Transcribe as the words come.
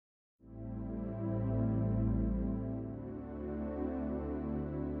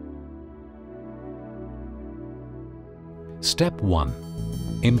Step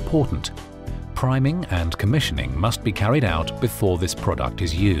 1. Important. Priming and commissioning must be carried out before this product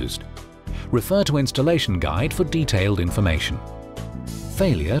is used. Refer to installation guide for detailed information.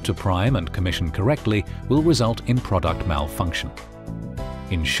 Failure to prime and commission correctly will result in product malfunction.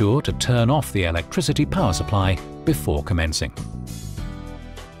 Ensure to turn off the electricity power supply before commencing.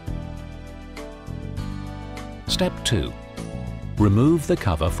 Step 2. Remove the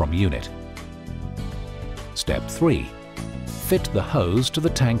cover from unit. Step 3. Fit the hose to the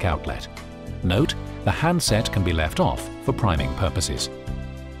tank outlet. Note, the handset can be left off for priming purposes.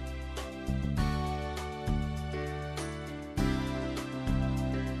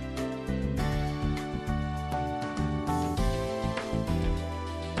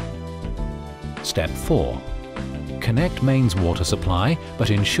 Step 4. Connect mains water supply, but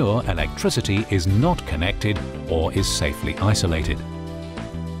ensure electricity is not connected or is safely isolated.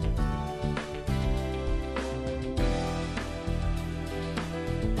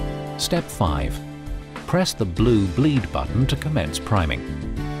 Step 5. Press the blue bleed button to commence priming.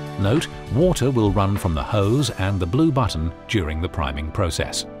 Note, water will run from the hose and the blue button during the priming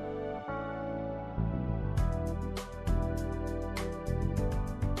process.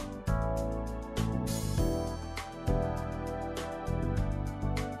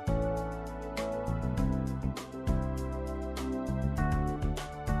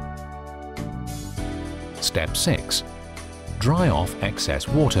 Step 6. Dry off excess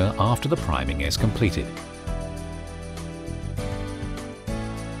water after the priming is completed.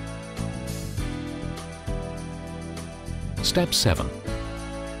 Step 7.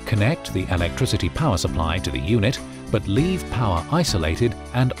 Connect the electricity power supply to the unit, but leave power isolated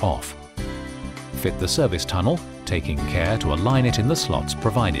and off. Fit the service tunnel, taking care to align it in the slots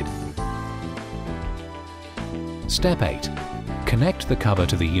provided. Step 8. Connect the cover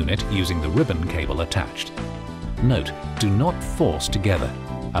to the unit using the ribbon cable attached. Note, do not force together.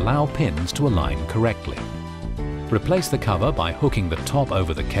 Allow pins to align correctly. Replace the cover by hooking the top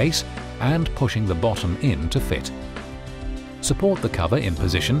over the case and pushing the bottom in to fit. Support the cover in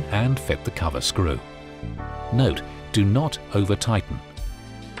position and fit the cover screw. Note, do not over-tighten.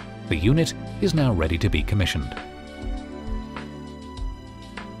 The unit is now ready to be commissioned.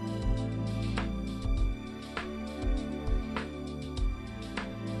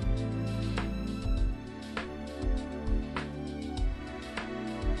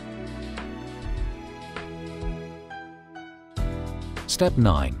 Step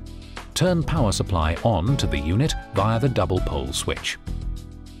 9. Turn power supply on to the unit via the double pole switch.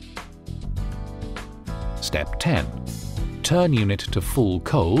 Step 10. Turn unit to full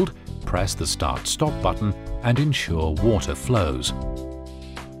cold, press the start-stop button and ensure water flows.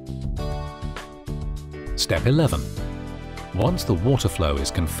 Step 11. Once the water flow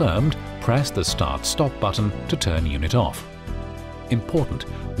is confirmed, press the start-stop button to turn unit off. Important,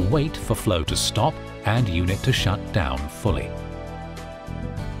 wait for flow to stop and unit to shut down fully.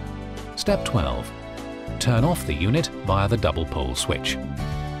 Step 12. Turn off the unit via the double pole switch.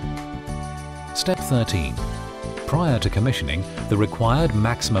 Step 13. Prior to commissioning, the required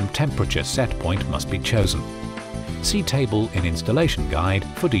maximum temperature set point must be chosen. See table in installation guide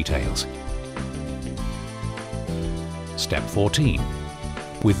for details. Step 14.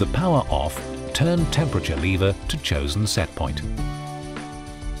 With the power off, turn temperature lever to chosen set point.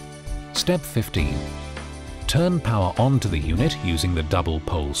 Step 15. Turn power on to the unit using the double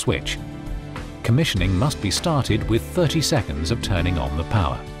pole switch. Commissioning must be started with 30 seconds of turning on the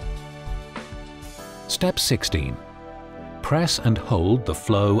power. Step 16. Press and hold the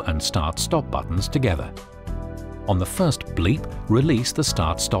flow and start-stop buttons together. On the first bleep, release the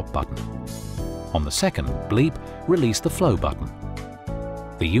start-stop button. On the second bleep, release the flow button.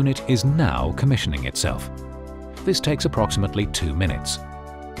 The unit is now commissioning itself. This takes approximately 2 minutes.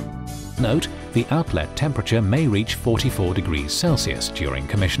 Note, the outlet temperature may reach 44 degrees Celsius during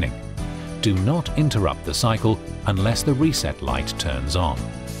commissioning. Do not interrupt the cycle unless the reset light turns on.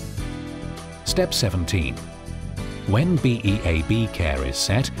 Step 17. When BEAB care is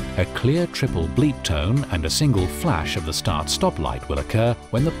set, a clear triple bleep tone and a single flash of the start-stop light will occur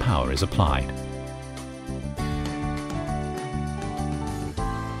when the power is applied.